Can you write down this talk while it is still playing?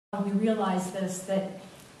we realized this, that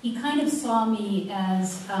he kind of saw me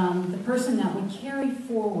as the person that would carry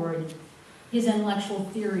forward his intellectual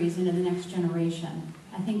theories into the next generation.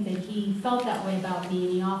 I think that he felt that way about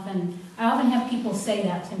me, and I often have people say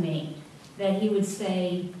that to me, that he would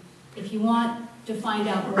say, if you want to find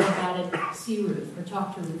out more about it, see Ruth, or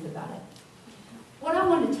talk to Ruth about it. What I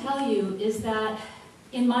want to tell you is that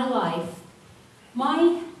in my life,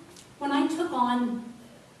 when I took on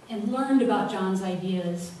and learned about John's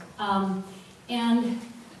ideas and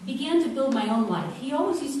began to build my own life, he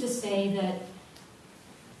always used to say that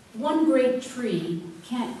one great tree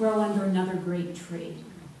can't grow under another great tree.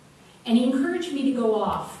 And he encouraged me to go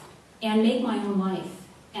off and make my own life,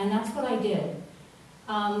 and that's what I did.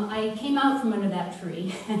 I came out from under that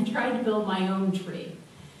tree and tried to build my own tree.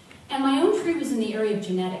 And my own tree was in the area of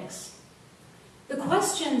genetics. The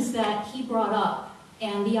questions that he brought up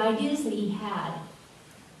and the ideas that he had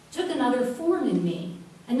took another form in me,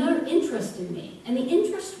 another interest in me. And the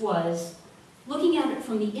interest was looking at it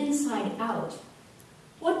from the inside out.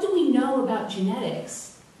 What do we know about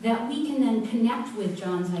genetics that we can then connect with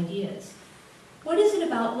John's ideas? What is it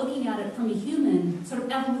about looking at it from a human, sort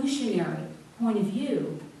of evolutionary point of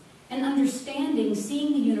view and understanding,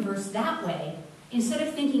 seeing the universe that way instead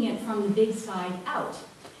of thinking it from the big side out?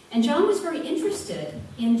 And John was very interested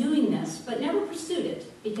in doing this, but never pursued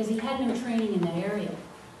it because he had no training in that area.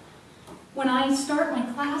 When I start my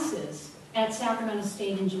classes at Sacramento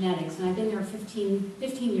State in genetics, and I've been there 15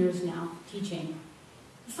 years now teaching,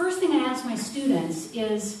 the first thing I ask my students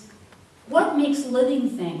is, what makes living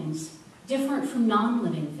things different from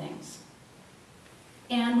non-living things?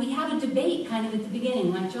 And we have a debate kind of at the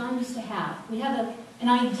beginning, like John used to have. We have an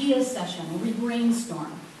idea session where we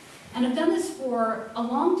brainstorm. And I've done this for a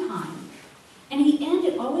long time. And in the end,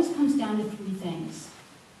 it always comes down to three things.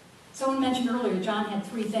 Someone mentioned earlier, John had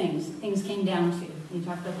three things things came down to. He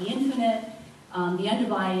talked about the infinite, the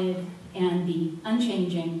undivided, and the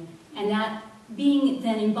unchanging, and that being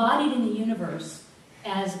then embodied in the universe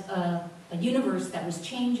as a universe that was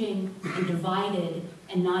changing and divided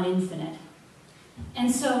and not infinite. And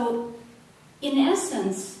so, in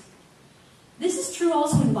essence, this is true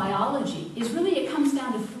also in biology, is really it comes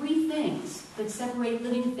down to three things that separate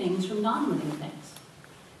living things from non-living things.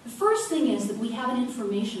 The first thing is that we have an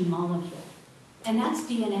information molecule, and that's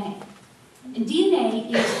DNA. And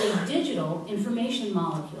DNA is a digital information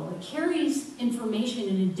molecule. It carries information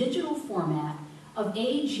in a digital format of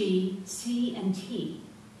A, G, C, and T.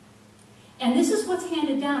 And this is what's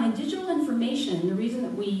handed down. In digital information, the reason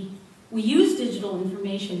that we use digital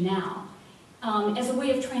information now as a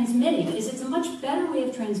way of transmitting is it's a much better way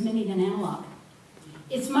of transmitting than analog.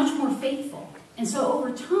 It's much more faithful. And so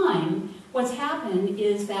over time, what's happened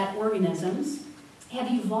is that organisms have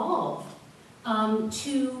evolved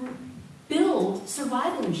to build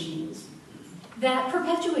survival machines that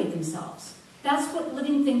perpetuate themselves. That's what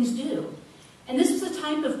living things do. And this was a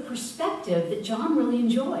type of perspective that John really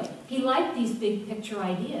enjoyed. He liked these big picture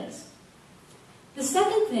ideas. The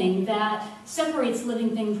second thing that separates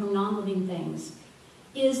living things from non-living things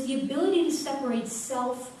is the ability to separate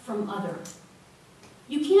self from other.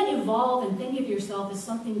 You can't evolve and think of yourself as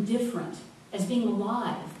something different, as being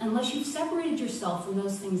alive, unless you've separated yourself from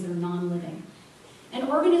those things that are non-living. And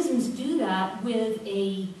organisms do that with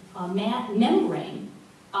a membrane,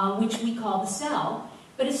 which we call the cell,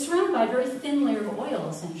 but it's surrounded by a very thin layer of oil,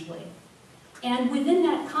 essentially. And within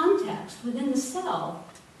that context, within the cell,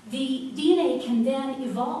 the DNA can then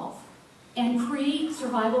evolve and create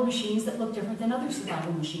survival machines that look different than other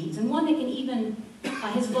survival machines. And one that can even,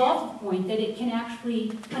 has evolved to the point that it can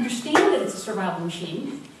actually understand that it's a survival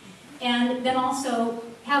machine, and then also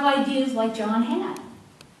have ideas like John had.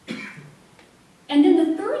 And then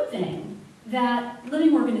the third thing that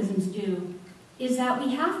living organisms do is that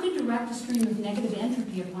we have to direct a stream of negative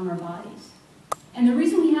entropy upon our bodies. And the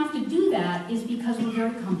reason we have to do that is because we're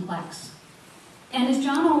very complex. And as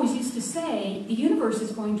John always used to say, the universe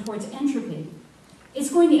is going towards entropy. It's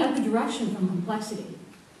going the other direction from complexity.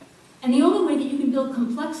 And the only way that you can build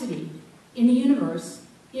complexity in the universe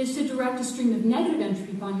is to direct a stream of negative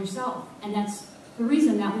entropy upon yourself. And that's the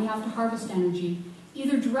reason that we have to harvest energy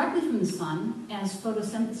either directly from the sun, as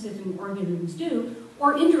photosynthesizing organisms do,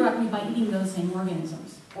 or indirectly by eating those same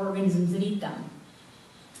organisms, or organisms that eat them.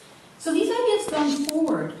 So these ideas going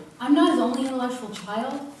forward, I'm not his only intellectual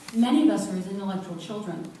child. Many of us are his intellectual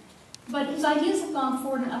children. But his ideas have gone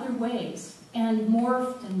forward in other ways and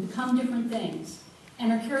morphed and become different things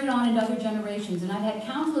and are carried on in other generations. And I've had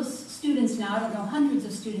countless students now, I don't know, hundreds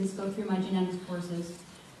of students go through my genetics courses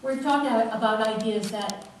where we've talked about ideas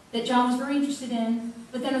that John was very interested in,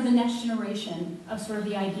 but then of the next generation of sort of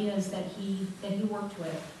the ideas that he worked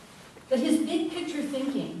with. But his big picture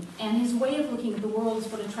thinking and his way of looking at the world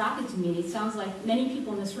is what attracted to me. It sounds like many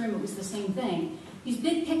people in this room, it was the same thing. These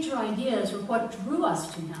big picture ideas were what drew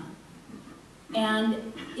us to him.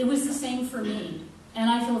 And it was the same for me. And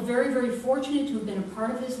I feel very, very fortunate to have been a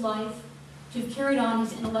part of his life, to have carried on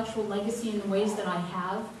his intellectual legacy in the ways that I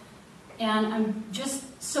have. And I'm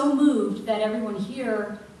just so moved that everyone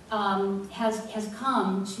here has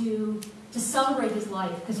come to celebrate his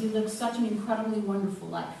life, because he lived such an incredibly wonderful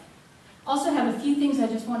life. Also have a few things I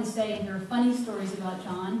just want to say, and there are funny stories about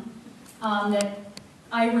John that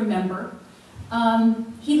I remember.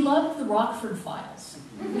 He loved the Rockford Files.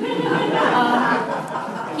 He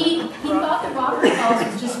thought the Rockford Files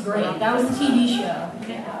was just great. That was the TV show.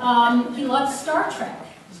 He loved Star Trek.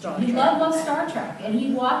 He loved Star Trek, and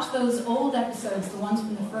he watched those old episodes, the ones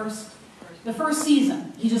from the first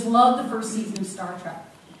season. He just loved the first season of Star Trek.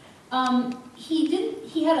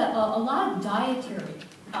 He had a lot of dietary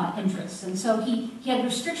interests, and so he had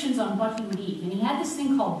restrictions on what he would eat, and he had this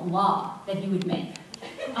thing called blah that he would make.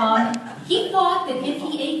 He thought that if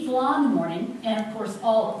he ate blah in the morning, and of course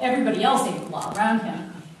everybody else ate blah around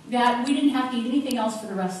him, that we didn't have to eat anything else for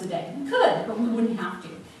the rest of the day. We could, but we wouldn't have to.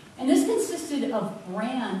 And this consisted of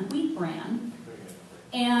wheat bran,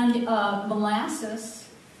 and molasses,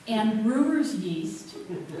 and brewer's yeast,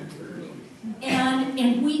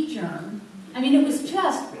 and wheat germ. I mean, it was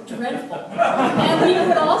just dreadful. And we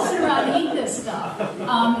would all sit around and eat this stuff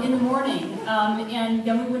in the morning, and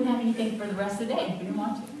then we wouldn't have anything for the rest of the day. We didn't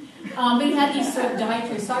want to. But he had these sort of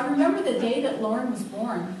dietary. So I remember the day that Lauren was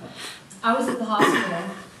born, I was at the hospital,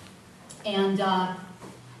 and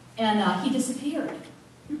he disappeared.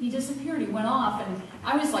 He disappeared. He went off, and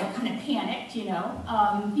I was like kind of panicked, you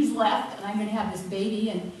know. He's left, and I'm going to have this baby,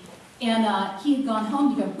 and he had gone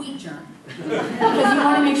home to get wheat germ. Because he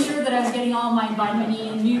wanted to make sure that I was getting all my vitamin E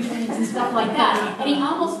and nutrients and stuff like that. And he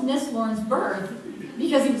almost missed Lauren's birth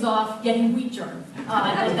because he was off getting wheat germ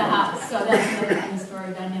at the house. So that's another funny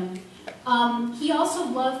story about him. He also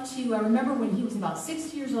loved to, I remember when he was about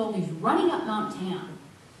 60 years old, he was running up Mount Tam.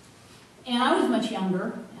 And I was much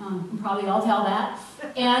younger, you can probably all tell that.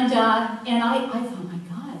 And I thought, my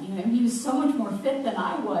God, you know, he was so much more fit than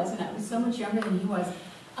I was, and I was so much younger than he was.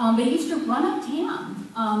 But he used to run up Tam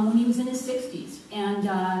when he was in his 60s, and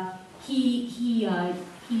he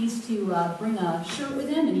used to bring a shirt with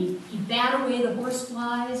him, and he'd bat away the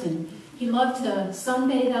horseflies, and he loved to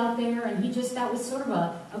sunbathe out there, and that was sort of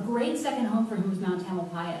a great second home for him, was Mount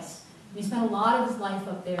Tamalpais. He spent a lot of his life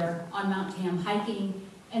up there on Mount Tam hiking,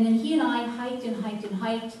 and then he and I hiked and hiked and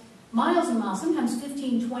hiked miles and miles, sometimes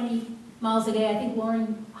 15, 20 miles a day. I think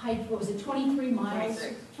Lauren hiked, what was it, 23 miles?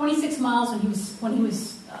 26 miles when he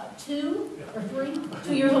was 2 or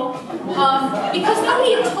 2 years old. Because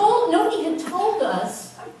nobody had told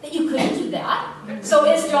us that you couldn't do that. So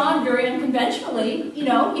as John very unconventionally, you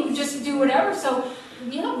know, he could just do whatever. So,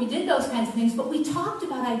 you know, we did those kinds of things, but we talked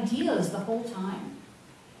about ideas the whole time.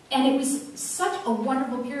 And it was such a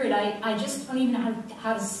wonderful period. I just don't even know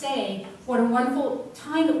how to say what a wonderful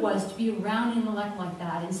time it was to be around an intellect like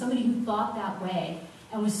that, and somebody who thought that way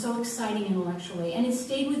and was so exciting intellectually. And it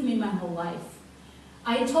stayed with me my whole life.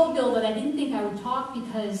 I had told Bill that I didn't think I would talk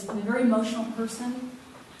because I'm a very emotional person,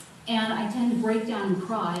 and I tend to break down and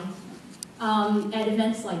cry at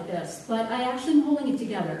events like this. But I actually am holding it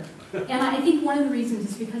together. And I think one of the reasons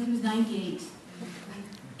is because he was 98.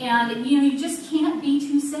 And, you know, you just can't be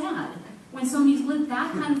too sad when somebody's lived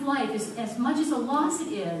that kind of life. As much as a loss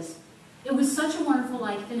it is, it was such a wonderful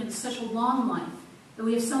life, and it was such a long life that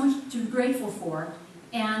we have so much to be grateful for.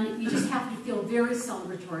 And you just have to feel very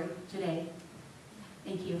celebratory today.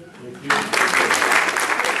 Thank you. Thank you.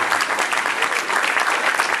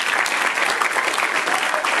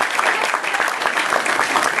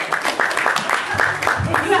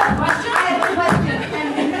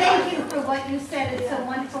 What you said. It's so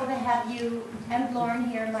wonderful to have you and Lauren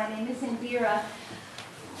here. My name is Indira.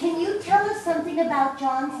 Can you tell us something about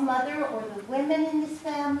John's mother or the women in his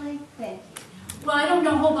family? Thank you. Well, I don't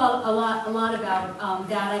know a lot about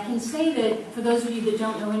that. I can say that for those of you that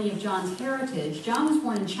don't know any of John's heritage, John was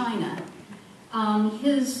born in China.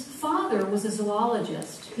 His father was a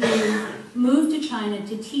zoologist who moved to China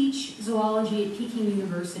to teach zoology at Peking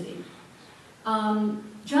University.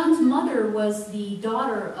 John's mother was the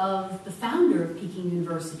daughter of the founder of Peking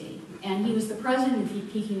University, and he was the president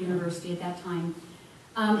of Peking University at that time.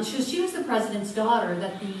 She was the president's daughter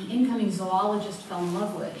that the incoming zoologist fell in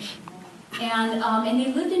love with. And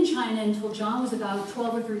they lived in China until John was about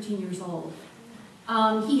 12 or 13 years old.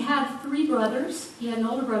 He had 3 brothers. He had an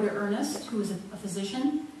older brother, Ernest, who was a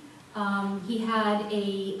physician. He had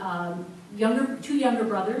a two younger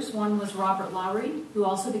brothers. One was Robert Lowry, who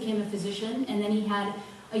also became a physician, and then he had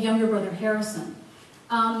a younger brother, Harrison.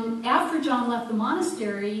 After John left the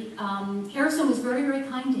monastery, Harrison was very, very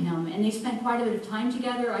kind to him, and they spent quite a bit of time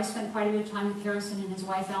together. I spent quite a bit of time with Harrison and his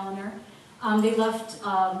wife, Eleanor. They left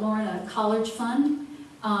Lauren a college fund,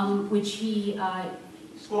 which he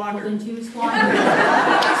squandered. He's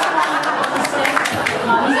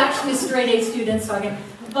actually a straight-A student, so I can...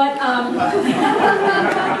 But unlike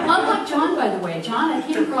John, by the way, I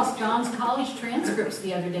came across John's college transcripts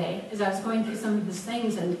the other day as I was going through some of his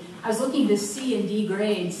things, and I was looking at his C and D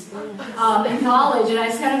grades in college, and I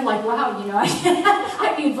was kind of like, wow, you know,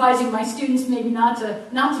 I'd be advising my students maybe not to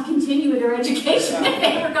continue with their education if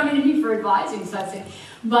they were coming to me for advising. So I'd say,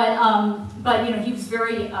 but you know, he was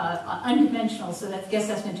very unconventional, so I guess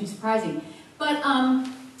that's not too surprising. But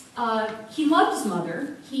he loved his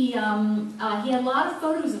mother. He had a lot of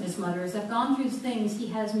photos of his mother. As I've gone through his things, he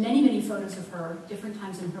has many, many photos of her, different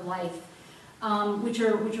times in her life, which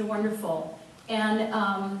are wonderful.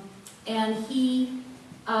 And he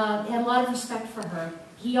had a lot of respect for her.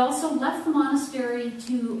 He also left the monastery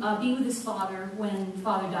to be with his father when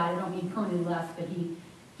father died. I don't mean permanently left, but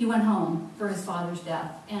he went home for his father's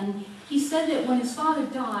death. And he said that when his father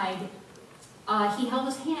died, he held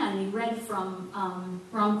his hand and he read from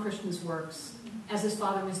Ramakrishna's works as his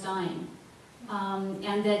father was dying.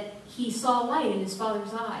 And that he saw light in his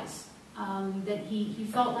father's eyes. That he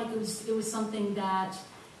felt like it was something that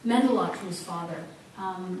meant a lot to his father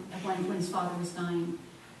when his father was dying.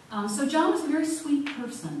 So John was a very sweet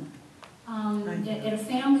person. At a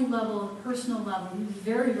family level, a personal level, he was a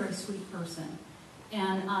very, very sweet person.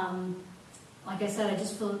 And like I said, I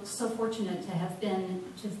just feel so fortunate to have been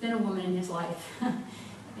a woman in his life, and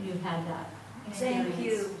you've had that experience. Thank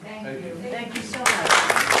you. Thank you. Thank you so much.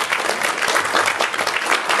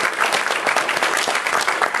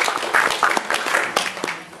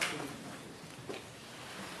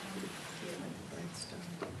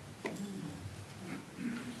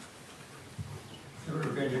 So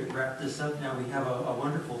we're going to wrap this up now. We have a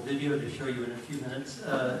wonderful video to show you in a few minutes.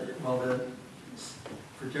 While the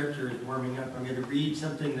projector is warming up, I'm going to read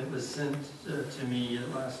something that was sent to me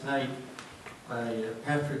last night by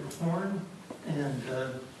Patrick Horn and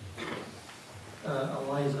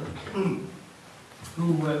Eliza,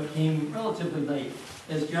 who came relatively late.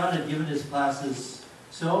 As John had given his classes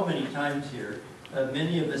so many times here,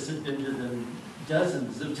 many of us had been to them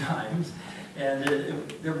dozens of times, and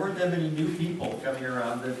there weren't that many new people coming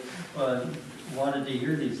around that wanted to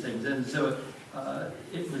hear these things. And so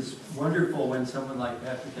it was wonderful when someone like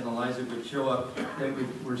Patrick and Eliza would show up that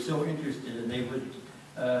were so interested, and they would,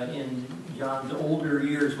 in John's older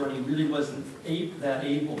years when he really wasn't that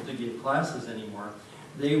able to give classes anymore,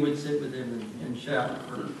 they would sit with him and chat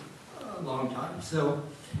for a long time. So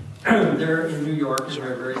they're in New York, and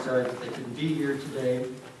we're very sorry that they couldn't be here today,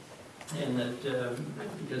 and that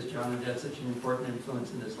because John had such an important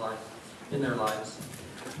influence in his life, in their lives.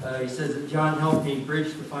 He says that John helped me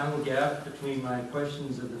bridge the final gap between my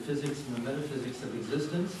questions of the physics and the metaphysics of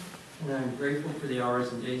existence, and I'm grateful for the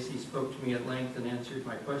hours and days he spoke to me at length and answered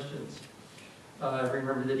my questions. I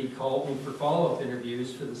remember that he called me for follow-up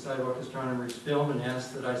interviews for the Sidewalk Astronomer's film and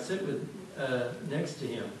asked that I sit next to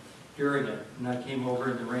him during it. And I came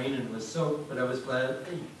over in the rain and was soaked, but I was glad.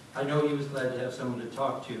 I know he was glad to have someone to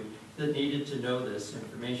talk to that needed to know this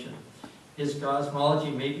information. His cosmology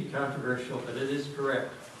may be controversial, but it is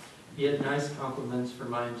correct. He had nice compliments for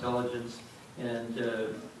my intelligence, and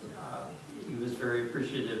he was very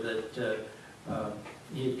appreciative that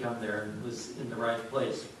he had come there and was in the right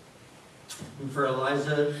place. And for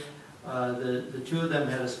Eliza, the two of them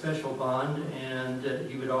had a special bond, and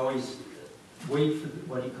he would always wait for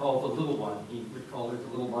what he called the little one. He would call her the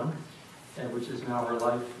little one, which is now her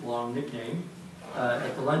lifelong nickname.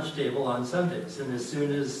 At the lunch table on Sundays, and as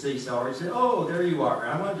soon as they saw her, he'd say, "Oh, there you are.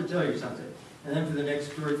 I wanted to tell you something." And then for the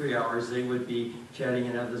next 2 or 3 hours, they would be chatting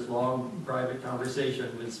and have this long, private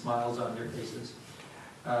conversation with smiles on their faces.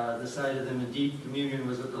 The sight of them in deep communion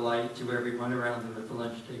was a delight to everyone around them at the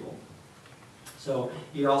lunch table. So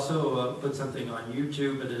he also put something on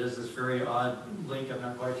YouTube, but it has this very odd link. I'm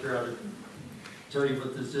not quite sure how to tell you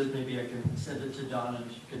what this is. Maybe I can send it to Donna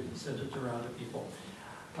and she can send it around to people.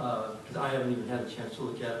 Because I haven't even had a chance to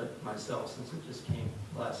look at it myself since it just came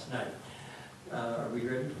last night. Are we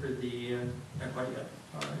ready for the, not quite yet,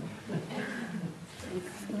 all right.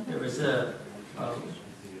 There was a,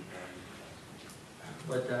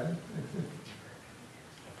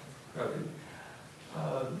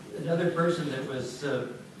 another person that was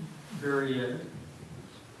very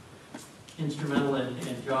instrumental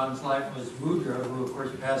in John's life was Mudra, who of course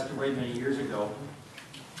passed away many years ago.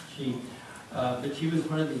 She But she was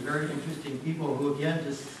one of these very interesting people who, again,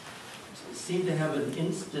 just seemed to have an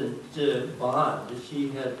instant bond. She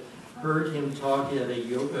had heard him talk at a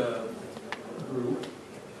yoga group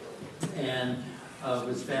and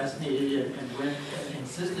was fascinated and went and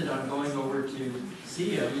insisted on going over to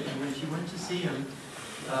see him. And when she went to see him,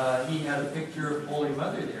 he had a picture of Holy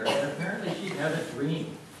Mother there. And apparently she had a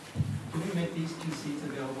dream. Can we make these 2 seats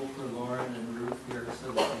available for Lauren and Ruth here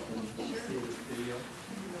so that we can see this video?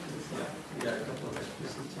 Yeah, we got a couple of extra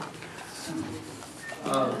seats.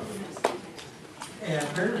 And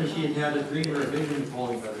apparently she had had a dream or a vision of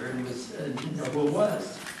Holy Mother, and didn't know who it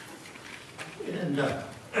was.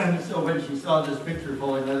 And so when she saw this picture of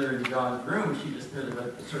Holy Mother in John's room, she just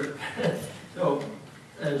sort of so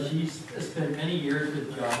she spent many years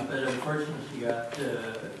with John, but unfortunately she got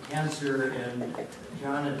cancer, and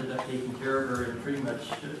John ended up taking care of her and pretty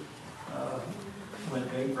much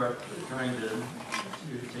went bankrupt trying to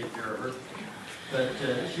take care of her. But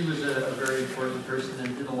she was a very important person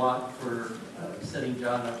and did a lot for setting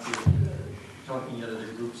John up for talking at other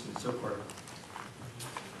groups and so forth.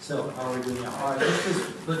 So how are we doing now? This was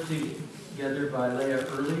put together by Leah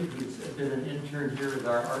Early, who's been an intern here at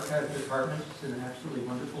our archive department. She's done an absolutely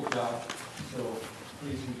wonderful job. So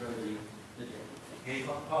please enjoy the video. Hey,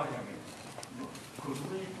 pardon me. Could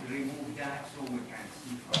we remove that so we can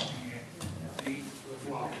see from here? Please.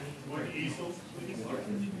 Wow. What easel?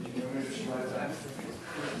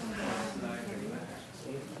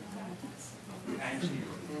 Thank you.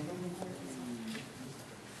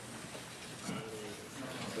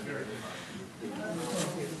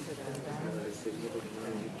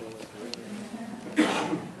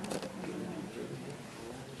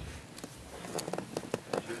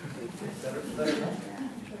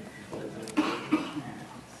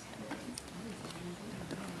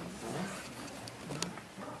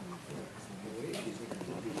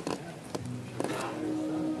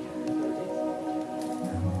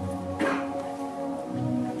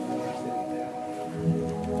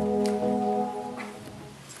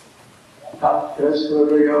 Tatra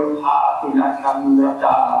Suryo Bhavina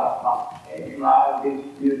Chandratara Eva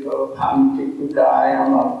Vidyuto Kanti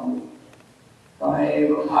Kudayamabhi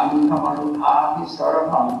Tameva Bhantamanubhavi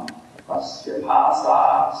Sarvam Pasya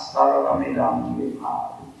Bhasa Sarvamidam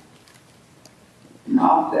Vibhavi.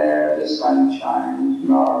 Not there the sun shines,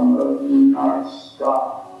 nor moon, nor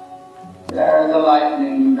star. There the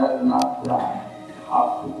lightning does not flash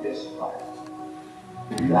after this light.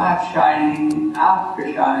 That shining after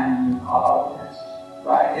shining, all this,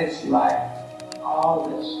 by its light, all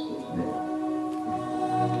this is lit.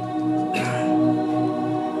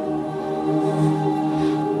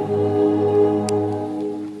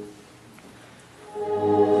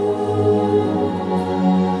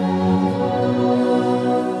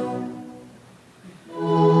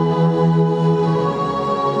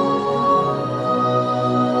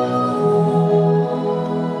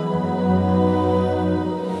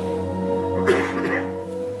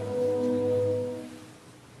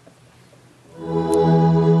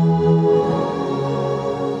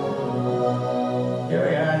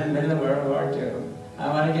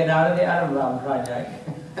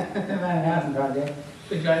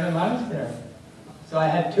 So I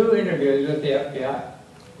had 2 interviews with the FBI.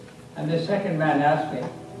 And the second man asked me,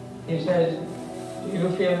 he says, do you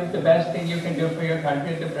feel that the best thing you can do for your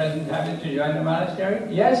country at the present time is to join the monastery?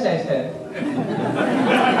 Yes, I said.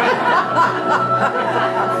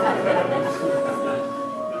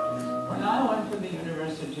 When I went to the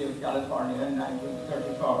University of California in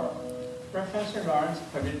 1934, Professor Lawrence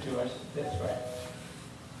put it to us this way.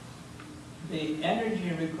 The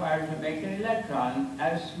energy required to make an electron,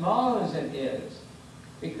 as small as it is,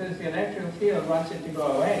 because the electrical field wants it to go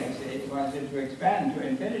away, you see, it wants it to expand to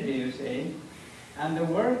infinity, you see, and the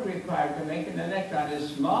work required to make an electron, as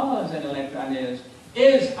small as an electron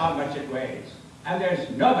is how much it weighs. And there's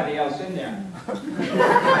nobody else in there.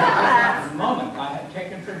 At the moment, I had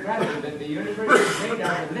taken for granted that the universe is made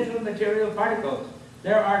out of little material particles.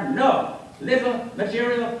 There are no little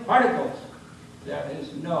material particles. There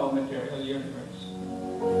is no material universe.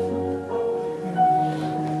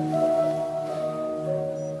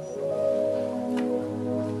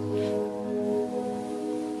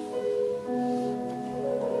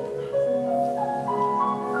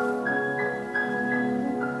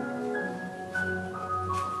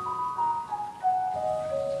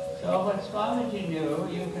 So what Swamiji knew,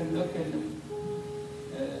 you can look in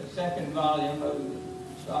the second volume of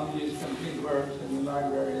Swamiji's complete works in the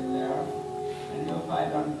library in there, and you'll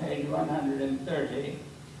find on page 130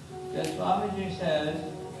 that Swamiji says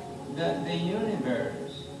that the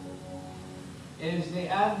universe is the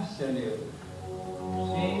absolute,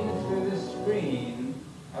 seen through the screen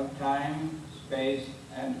of time, space,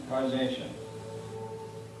 and causation.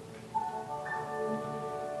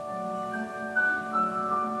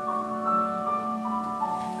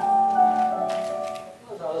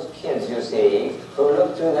 Those kids, you see, who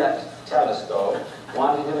looked through that telescope,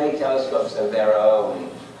 wanted to make telescopes of their own.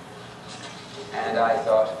 And I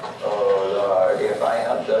thought, oh Lord, if I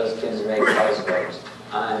help those kids make telescopes,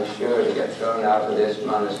 I'm sure to get thrown out of this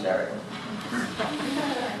monastery.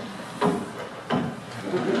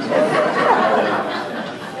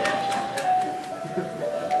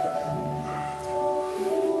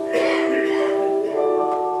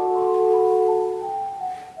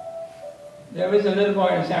 There was a little boy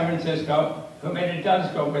in San Francisco who made a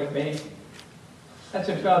telescope with me. That's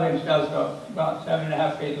a 12-inch telescope, about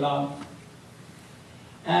 7.5 feet long.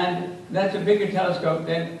 And that's a bigger telescope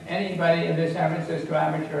than anybody in the San Francisco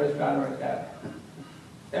amateur astronomers have.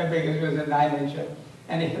 Their biggest was a 9-incher,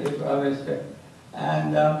 any of the 12-inch.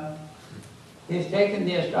 And he's taken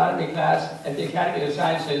the astronomy class at the Academy of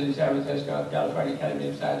Sciences in San Francisco, California Academy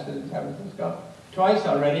of Sciences in San Francisco, twice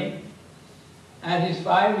already. And he's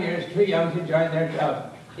 5 years too young to join their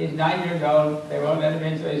club. He's 9 years old, they won't let him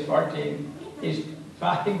in until he's 14. He's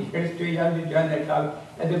 5 years too young to join their club.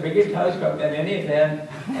 Has a bigger telescope than any of them.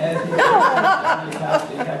 And he's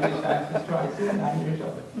the Academy of Sciences twice, he's 9 years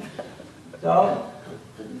old. So,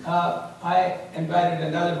 I invited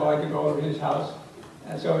another boy to go over to his house,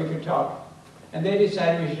 and so we could talk. And they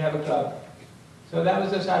decided we should have a club. So that was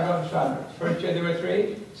the Cycle of Astronomers. First year there were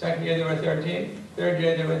 3, second year there were 13, third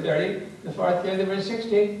year there were 30, the fourth year there were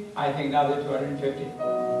 60, I think now there are 250.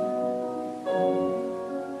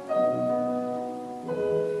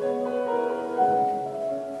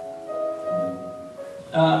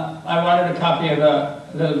 I wanted a copy of a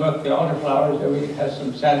little book, The Altar Flowers, that has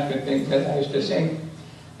some Sanskrit things that I used to sing.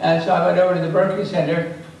 And so I went over to the Berkeley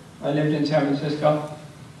Center. I lived in San Francisco.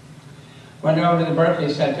 Went over to the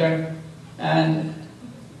Berkeley Center and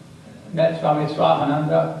met Swami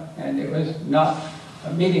Swahananda, and it was not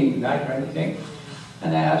a meeting night or anything.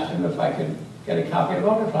 And I asked him if I could get a copy of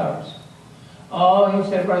Altar Flowers. Oh, he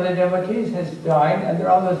said, one of the devotees has died, and there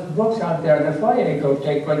are all those books out there in the foyer. Go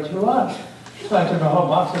take what you want. So I took a whole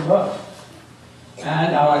box of books.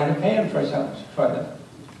 And I wanted to pay him for them.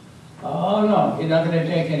 Oh no, he's not going to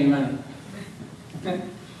take any money.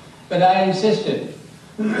 But I insisted.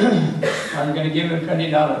 I'm going to give him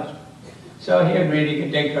 $20. So he agreed he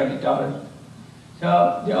could take $20.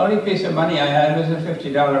 So the only piece of money I had was a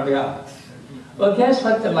 $50 bill. Well, guess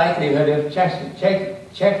what the likelihood of cashing a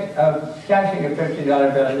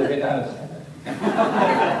 $50 bill in the Vedanta Center?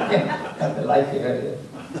 What the likelihood is.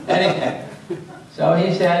 Anyway, so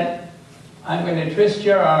he said, I'm going to twist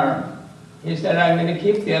your arm. He said, I'm going to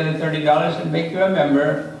keep the other $30 and make you a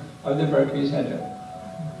member of the Berkeley Center.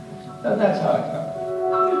 So that's how it goes.